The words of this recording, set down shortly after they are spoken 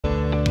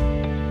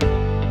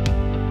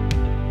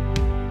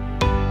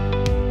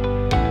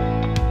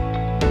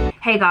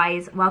Hey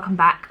guys, welcome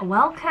back.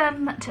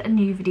 Welcome to a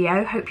new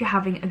video. Hope you're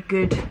having a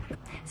good...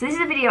 So this is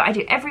a video I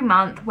do every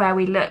month where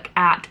we look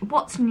at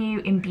what's new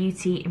in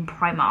beauty in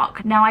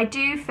Primark. Now I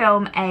do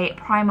film a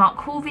Primark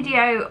haul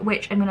video,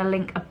 which I'm going to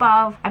link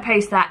above. I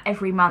post that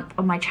every month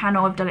on my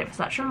channel. I've done it for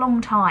such a long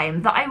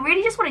time that I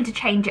really just wanted to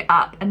change it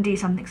up and do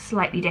something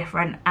slightly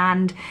different.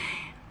 And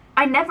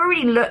I never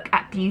really look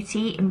at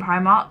beauty in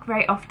Primark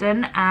very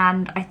often,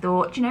 and I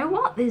thought, you know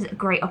what, there's a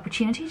great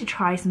opportunity to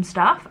try some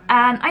stuff,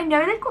 and I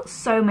know they've got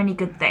so many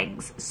good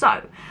things.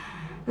 So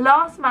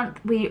last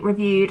month we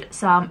reviewed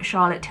some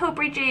Charlotte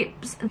Tilbury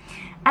dupes,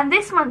 and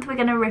this month we're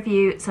going to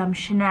review some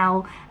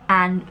Chanel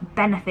and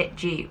Benefit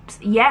dupes.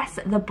 Yes,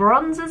 the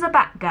bronzers are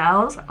back,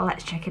 girls.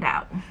 Let's check it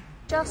out.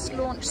 Just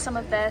launched some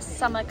of their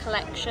summer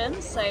collection,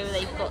 so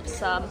they've got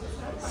some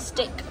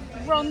stick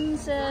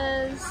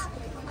bronzers,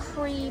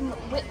 cream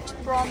whipped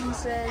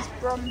bronzers,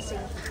 bronzing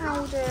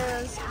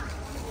powders,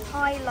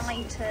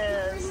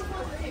 highlighters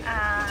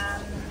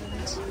and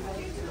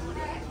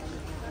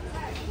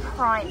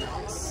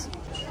primers.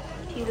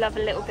 If you love a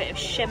little bit of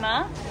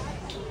shimmer,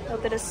 a little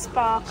bit of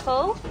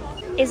sparkle.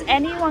 Is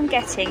anyone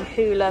getting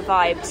Hoola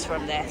vibes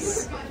from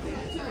this?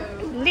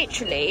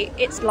 Literally,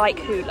 it's like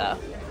Hoola.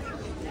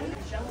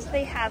 So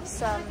they have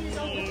some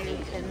new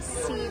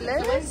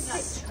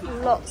concealers,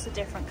 lots of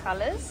different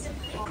colours.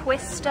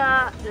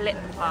 Twister lip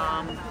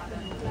balm.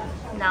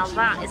 Now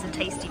that is a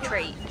tasty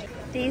treat.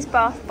 These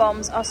bath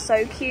bombs are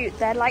so cute.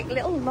 They're like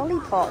little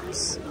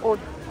lollipops, or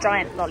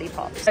giant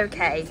lollipops.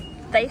 Okay,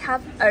 they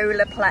have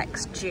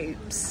Olaplex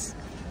dupes.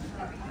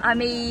 I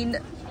mean,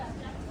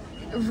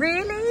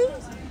 really?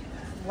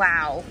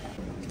 Wow.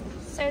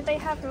 So they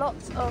have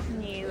lots of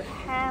new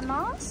hair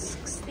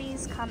masks.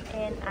 These come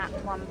in at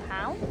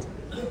 £1.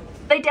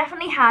 They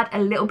definitely had a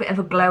little bit of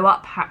a glow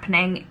up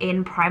happening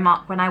in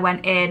Primark when I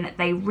went in.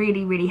 They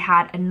really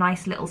had a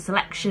nice little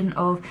selection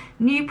of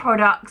new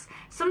products.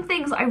 Some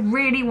things I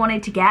really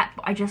wanted to get,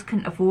 but I just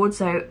couldn't afford.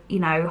 So, you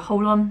know,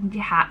 hold on to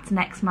your hats.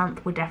 Next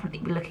month we'll definitely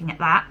be looking at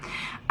that.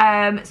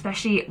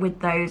 Especially with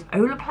those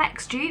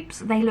Olaplex dupes.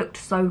 They looked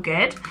so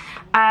good.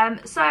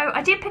 So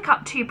I did pick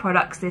up 2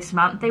 products this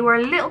month. They were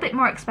a little bit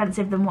more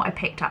expensive than what I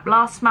picked up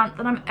last month,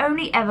 and I'm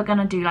only ever going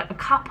to do like a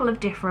couple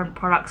of different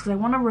products because I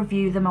want to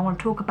review them, I want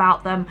to talk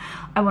about them,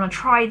 I want to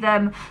try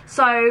them.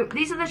 So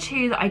these are the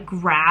 2 that I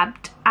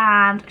grabbed,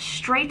 and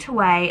straight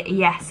away,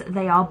 yes,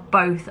 they are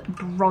both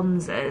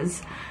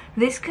bronzers.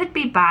 This could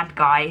be bad,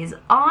 guys.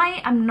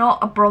 I am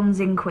not a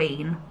bronzing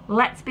queen.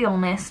 Let's be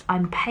honest,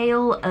 I'm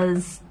pale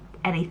as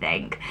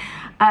anything.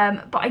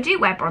 But I do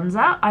wear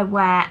bronzer. I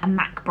wear a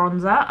MAC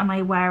bronzer and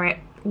I wear it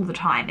all the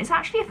time. It's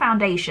actually a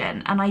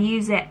foundation and I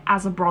use it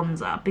as a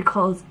bronzer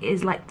because it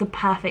is like the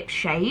perfect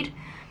shade.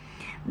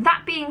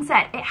 That being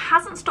said, it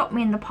hasn't stopped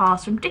me in the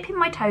past from dipping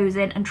my toes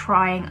in and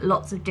trying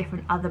lots of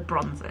different other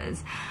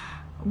bronzers.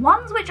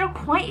 Ones which are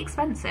quite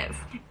expensive.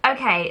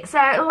 Okay,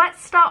 so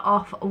let's start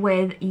off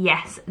with,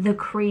 yes, the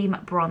cream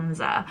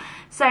bronzer.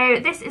 So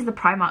this is the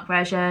Primark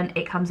version.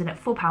 It comes in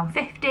at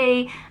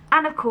 £4.50,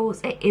 and of course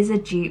it is a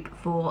dupe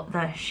for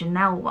the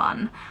Chanel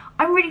one.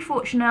 I'm really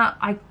fortunate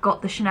I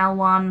got the Chanel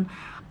one.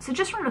 So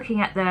just from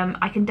looking at them,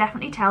 I can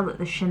definitely tell that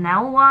the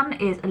Chanel one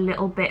is a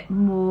little bit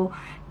more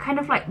kind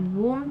of like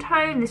warm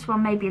tone. This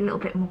one may be a little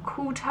bit more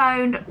cool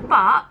toned,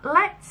 but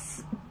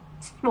let's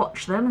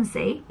swatch them and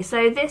see.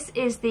 So this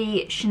is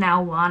the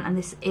Chanel one and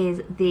this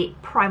is the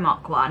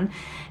Primark one.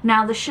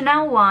 Now the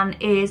Chanel one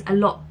is a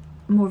lot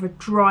more of a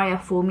drier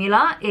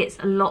formula. It's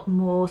a lot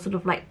more sort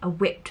of like a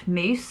whipped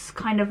mousse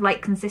kind of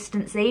like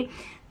consistency.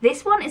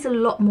 This one is a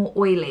lot more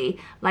oily.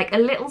 Like a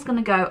little's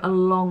gonna go a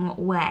long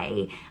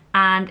way,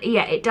 and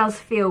yeah, it does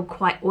feel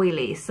quite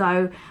oily.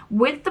 So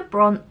with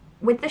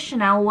the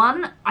Chanel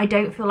one, I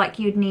don't feel like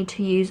you'd need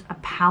to use a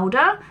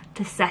powder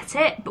to set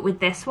it, but with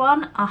this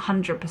one,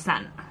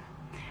 100%.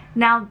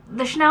 Now,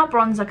 the Chanel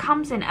bronzer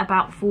comes in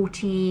about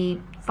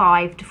 £45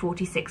 to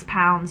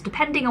 £46,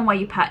 depending on where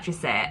you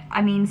purchase it.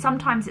 I mean,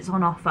 sometimes it's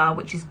on offer,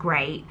 which is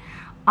great.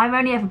 I've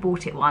only ever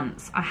bought it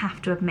once, I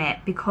have to admit,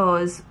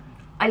 because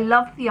I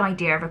love the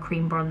idea of a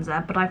cream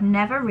bronzer, but I've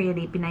never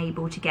really been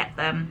able to get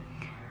them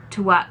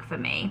to work for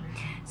me.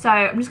 So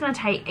I'm just going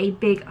to take a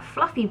big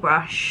fluffy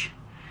brush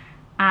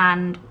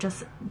and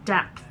just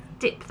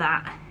dip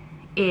that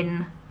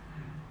in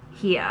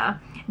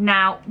here.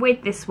 Now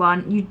with this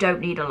one you don't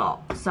need a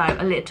lot, so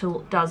a little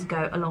does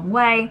go a long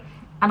way,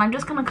 and I'm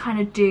just going to kind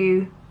of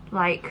do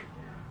like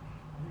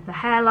the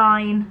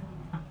hairline.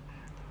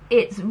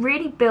 It's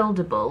really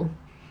buildable.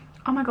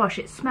 Oh my gosh,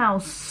 it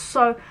smells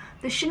so...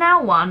 The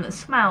Chanel one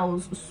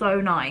smells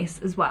so nice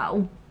as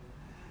well.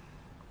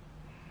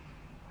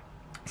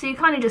 So you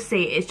kind of just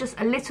see it's just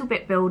a little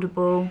bit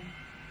buildable.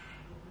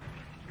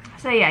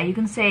 So yeah, you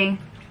can see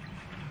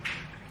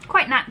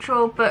quite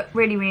natural but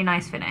really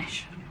nice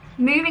finish.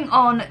 Moving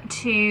on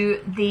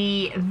to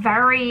the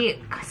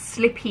very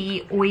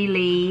slippy,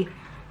 oily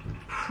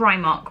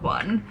Primark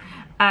one.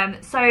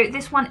 So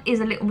this one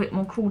is a little bit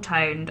more cool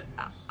toned.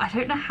 I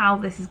don't know how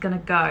this is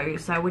gonna go,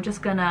 so we're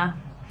just gonna,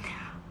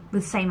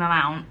 the same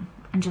amount,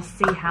 and just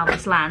see how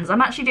this lands.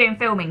 I'm actually doing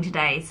filming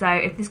today, so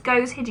if this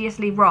goes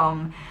hideously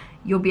wrong,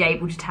 you'll be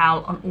able to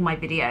tell on all my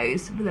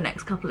videos for the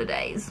next couple of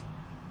days.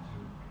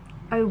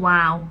 Oh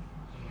wow,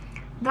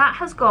 that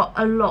has got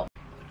a lot.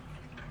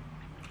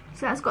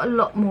 So that's got a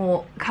lot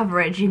more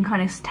coverage. You can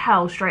kind of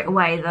tell straight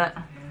away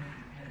that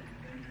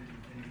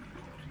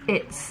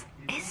it's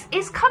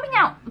coming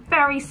out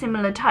very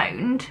similar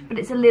toned, but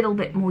it's a little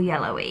bit more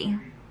yellowy.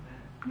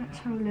 Let's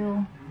have a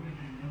little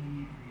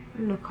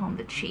look on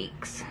the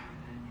cheeks.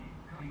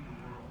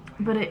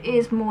 But it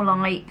is more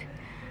like,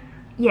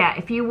 yeah,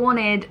 if you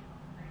wanted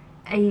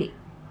a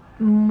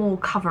more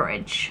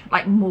coverage,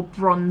 like more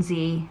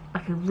bronzy,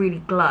 like a really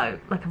glow,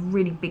 like a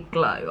really big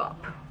glow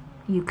up,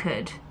 you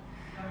could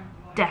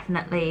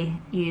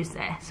definitely use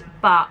this.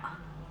 But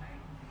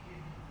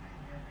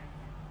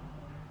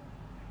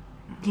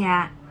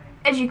yeah,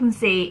 as you can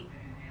see,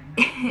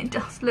 it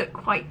does look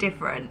quite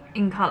different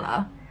in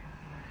colour.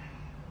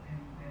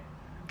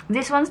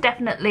 This one's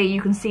definitely,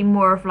 you can see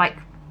more of like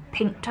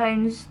pink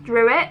tones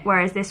through it,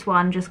 whereas this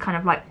one just kind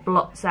of like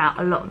blots out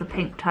a lot of the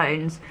pink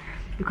tones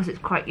because it's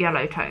quite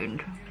yellow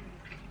toned.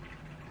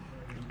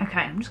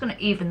 Okay, I'm just going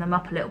to even them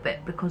up a little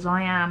bit because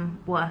I am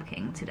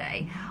working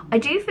today. I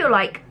do feel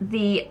like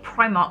the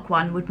Primark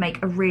one would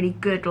make a really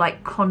good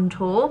like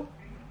contour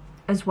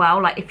as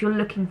well. Like if you're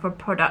looking for a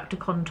product to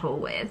contour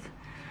with,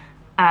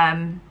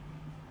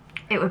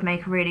 it would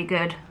make a really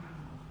good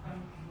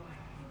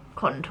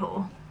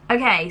contour.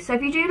 Okay, so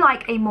if you do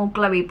like a more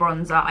glowy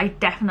bronzer, I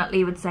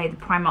definitely would say the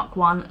Primark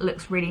one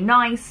looks really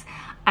nice.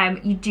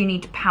 You do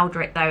need to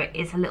powder it though, it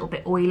is a little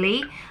bit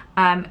oily.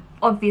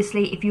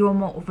 Obviously, if you are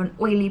more of an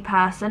oily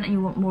person and you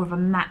want more of a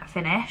matte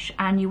finish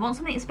and you want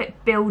something that's a bit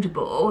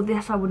buildable,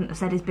 this I wouldn't have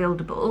said is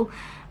buildable,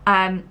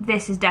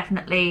 this is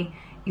definitely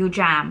your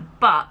jam.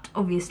 But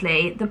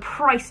obviously the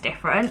price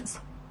difference,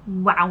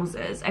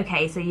 wowzers.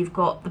 Okay, so you've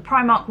got the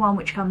Primark one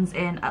which comes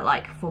in at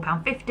like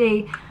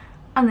 £4.50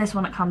 and this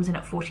one that comes in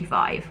at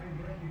 £45.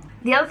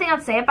 The other thing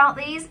I'd say about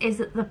these is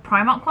that the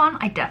Primark one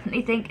I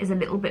definitely think is a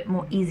little bit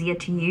more easier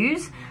to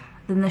use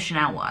than the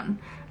Chanel one.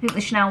 I think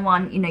the Chanel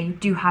one, you know, you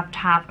do have to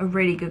have a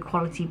really good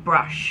quality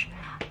brush.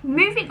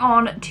 Moving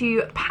on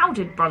to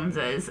powdered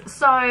bronzers.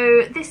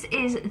 So this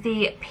is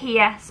the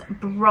PS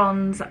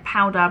Bronze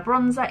Powder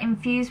Bronzer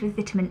infused with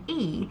vitamin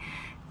E,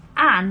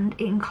 and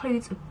it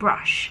includes a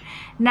brush.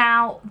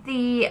 Now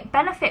the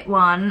Benefit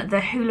one, the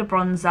Hoola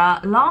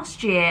bronzer,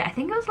 last year, I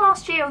think it was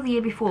last year or the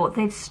year before,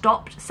 they've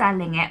stopped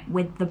selling it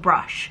with the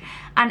brush,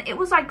 and it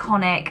was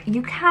iconic.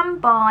 You can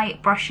buy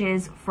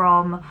brushes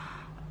from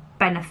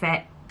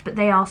Benefit, but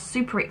they are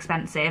super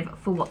expensive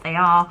for what they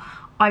are.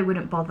 I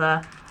wouldn't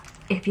bother.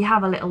 If you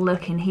have a little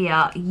look in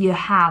here, you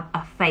have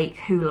a fake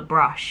Hoola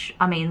brush.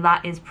 I mean,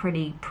 that is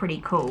pretty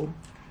cool.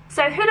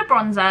 So Hoola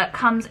bronzer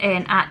comes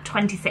in at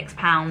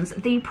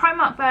 £26. The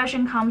Primark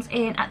version comes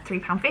in at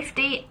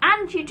 £3.50,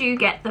 and you do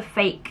get the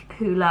fake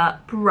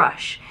Hoola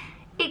brush.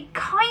 It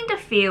kind of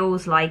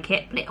feels like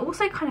it, but it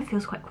also kind of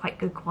feels quite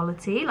good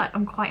quality. Like,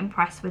 I'm quite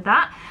impressed with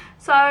that.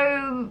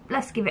 So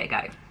let's give it a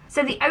go.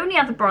 So the only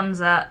other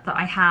bronzer that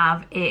I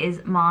have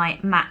is my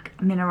MAC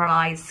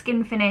Mineralized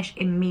Skin Finish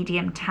in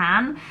Medium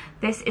Tan.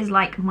 This is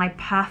like my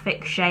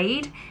perfect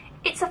shade.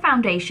 It's a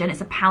foundation, it's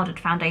a powdered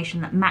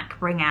foundation that MAC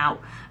bring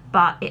out,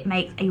 but it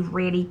makes a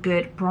really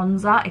good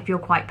bronzer if you're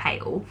quite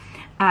pale,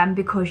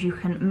 because you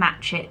can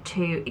match it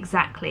to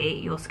exactly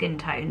your skin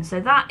tone. So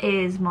that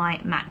is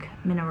my MAC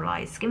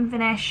Mineralized Skin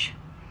Finish.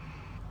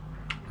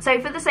 So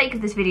for the sake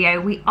of this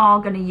video, we are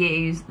going to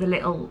use the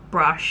little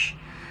brush,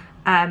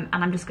 and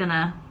I'm just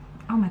gonna,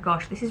 oh my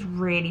gosh, this is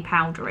really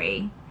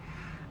powdery.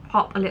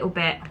 Pop a little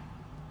bit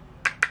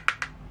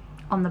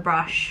on the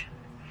brush.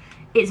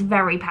 It's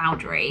very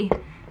powdery.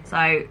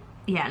 So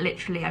yeah,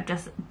 literally I've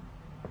just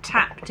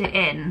tapped it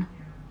in,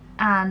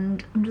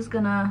 and I'm just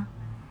gonna,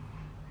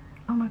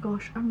 oh my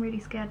gosh, I'm really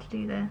scared to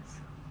do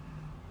this.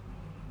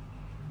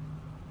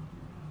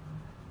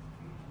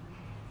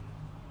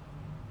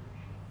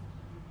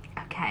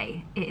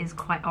 Okay, it is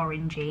quite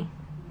orangey.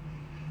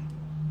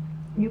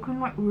 You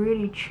can like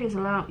really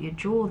chisel out your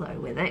jaw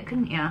though with it,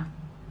 couldn't you?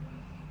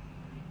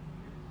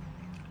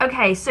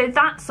 Okay, so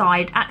that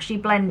side actually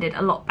blended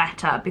a lot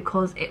better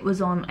because it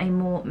was on a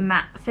more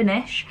matte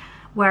finish,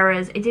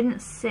 whereas it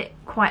didn't sit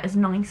quite as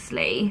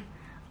nicely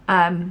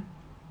on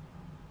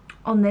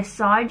this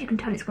side. You can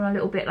tell it's gone a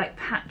little bit like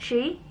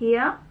patchy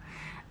here,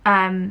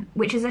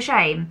 which is a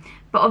shame,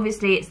 but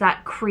obviously it's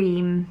that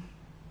cream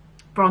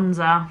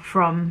bronzer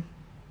from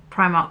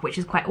Primark, which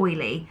is quite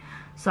oily.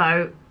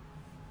 So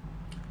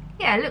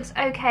yeah, it looks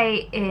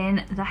okay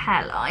in the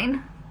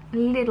hairline, a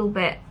little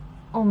bit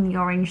on the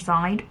orange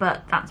side,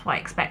 but that's what I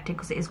expected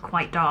because it is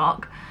quite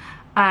dark.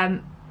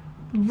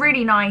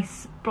 Really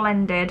nice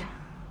blended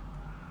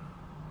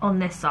on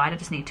this side. I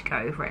just need to go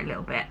over it a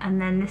little bit,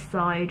 and then this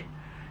side,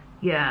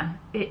 yeah,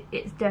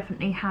 it's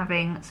definitely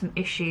having some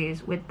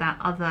issues with that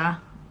other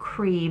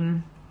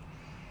cream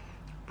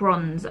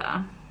bronzer.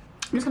 I'm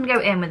just going to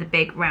go in with a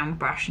big round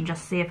brush and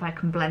just see if I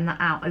can blend that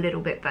out a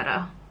little bit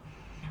better.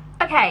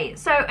 Okay,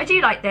 so I do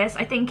like this.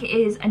 I think it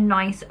is a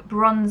nice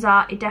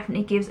bronzer. It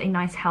definitely gives a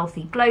nice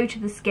healthy glow to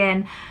the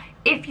skin.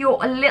 If you're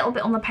a little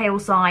bit on the pale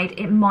side,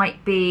 it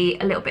might be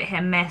a little bit hit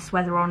and miss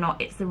whether or not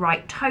it's the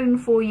right tone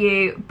for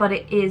you, but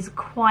it is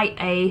quite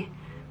a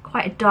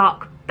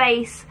dark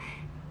base.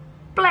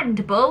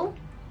 Blendable,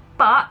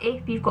 but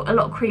if you've got a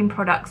lot of cream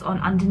products on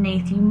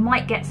underneath, you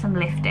might get some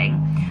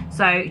lifting.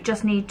 So you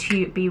just need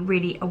to be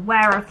really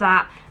aware of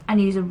that and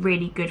use a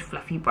really good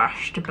fluffy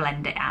brush to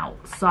blend it out.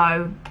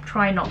 So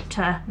try not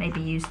to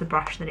maybe use the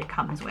brush that it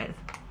comes with.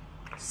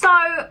 So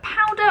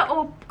powder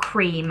or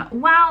cream?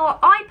 Well,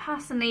 I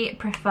personally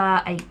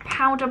prefer a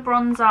powder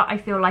bronzer. I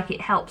feel like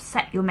it helps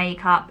set your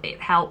makeup, it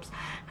helps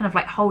kind of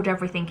like hold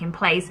everything in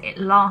place, it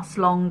lasts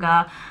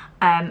longer,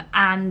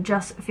 and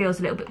just feels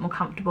a little bit more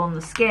comfortable on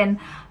the skin.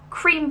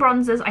 Cream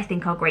bronzers I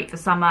think are great for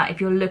summer if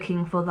you're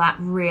looking for that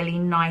really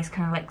nice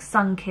kind of like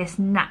sun-kissed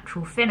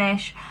natural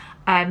finish,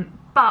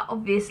 but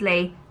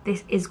obviously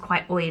this is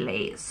quite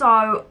oily.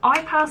 So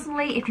I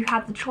personally, if you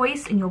had the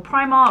choice in your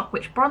Primark,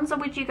 which bronzer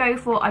would you go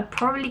for? I'd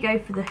probably go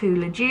for the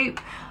Hoola dupe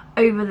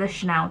over the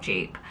Chanel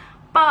dupe,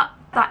 but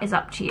that is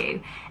up to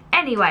you.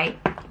 Anyway,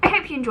 I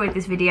hope you enjoyed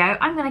this video.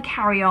 I'm going to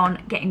carry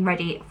on getting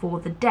ready for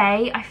the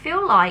day. I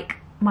feel like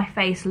my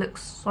face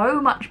looks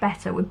so much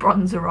better with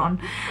bronzer on,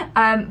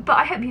 but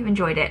I hope you've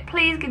enjoyed it.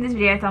 Please give this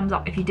video a thumbs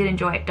up if you did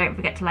enjoy it. Don't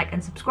forget to like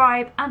and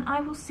subscribe, and I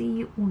will see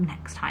you all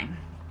next time.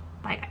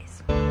 Bye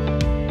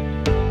guys.